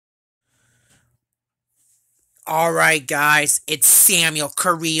Alright guys, it's Samuel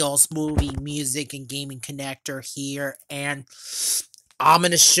Carrillo's movie, music, and gaming connector here, and I'm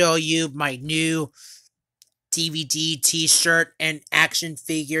gonna show you my new DVD, t-shirt, and action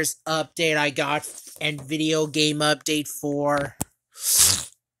figures update I got, and video game update for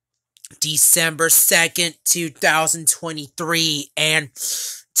December 2nd, 2023, and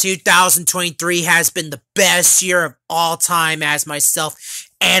 2023 has been the best year of all time as myself,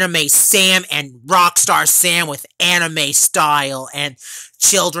 Anime Sam and Rockstar Sam with anime style and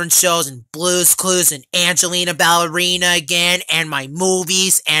children's shows and Blues Clues and Angelina Ballerina again and my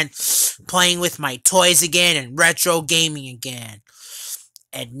movies and playing with my toys again and retro gaming again.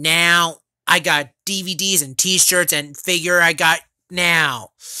 And now I got DVDs and t-shirts and figure I got now.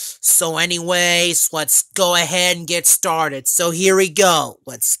 So anyways, let's go ahead and get started. So here we go.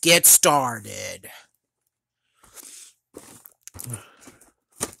 Let's get started.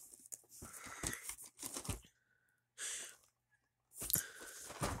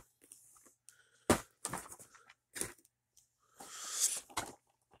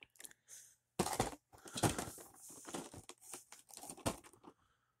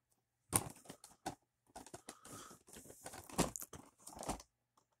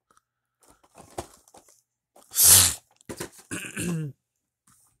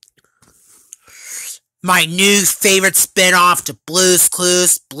 My new favorite spin-off to Blues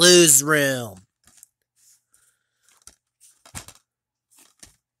Clues, Blues Room.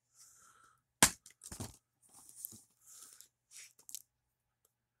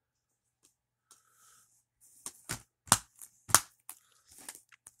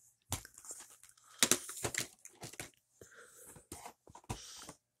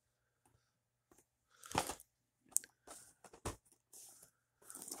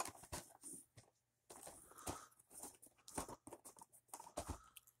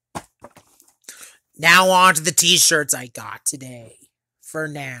 Now on to the t-shirts I got today. For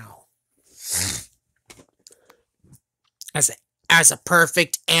now. As a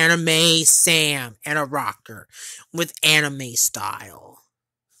perfect anime Sam and a rocker with anime style.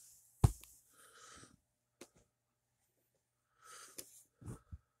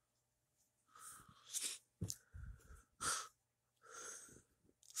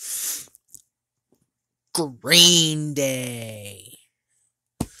 Green Day.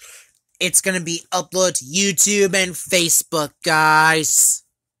 It's gonna be uploaded to YouTube and Facebook, guys.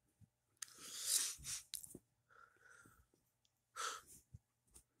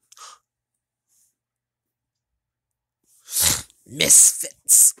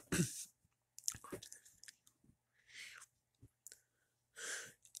 Misfits.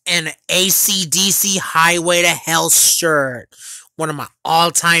 And an AC/DC Highway to Hell shirt. One of my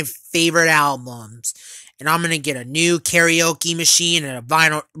all-time favorite albums. And I'm going to get a new karaoke machine and a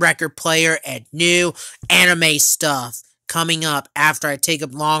vinyl record player and new anime stuff coming up after I take a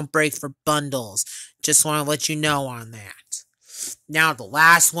long break for bundles. Just want to let you know on that. Now the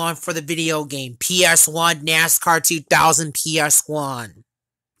last one for the video game. PS1 NASCAR 2000 PS1.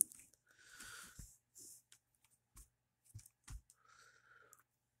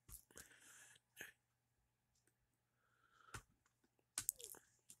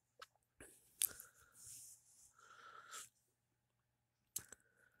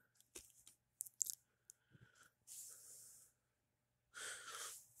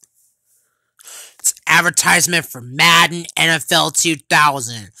 Advertisement for Madden NFL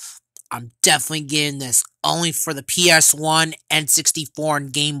 2000. I'm definitely getting this only for the PS1, N64,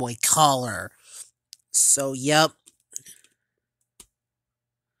 and Game Boy Color. So, yep.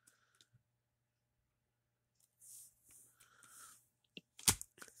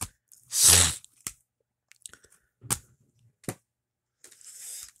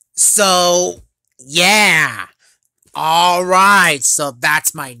 So, yeah. Alright, so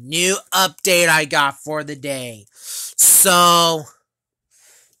that's my new update I got for the day. So,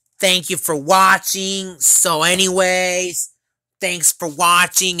 thank you for watching. So anyways, thanks for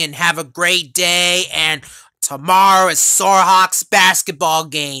watching and have a great day. And tomorrow is Sorhawks basketball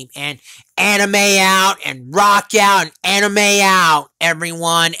game. And anime out and rock out and anime out,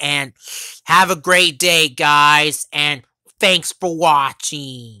 everyone. And have a great day, guys. And thanks for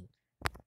watching.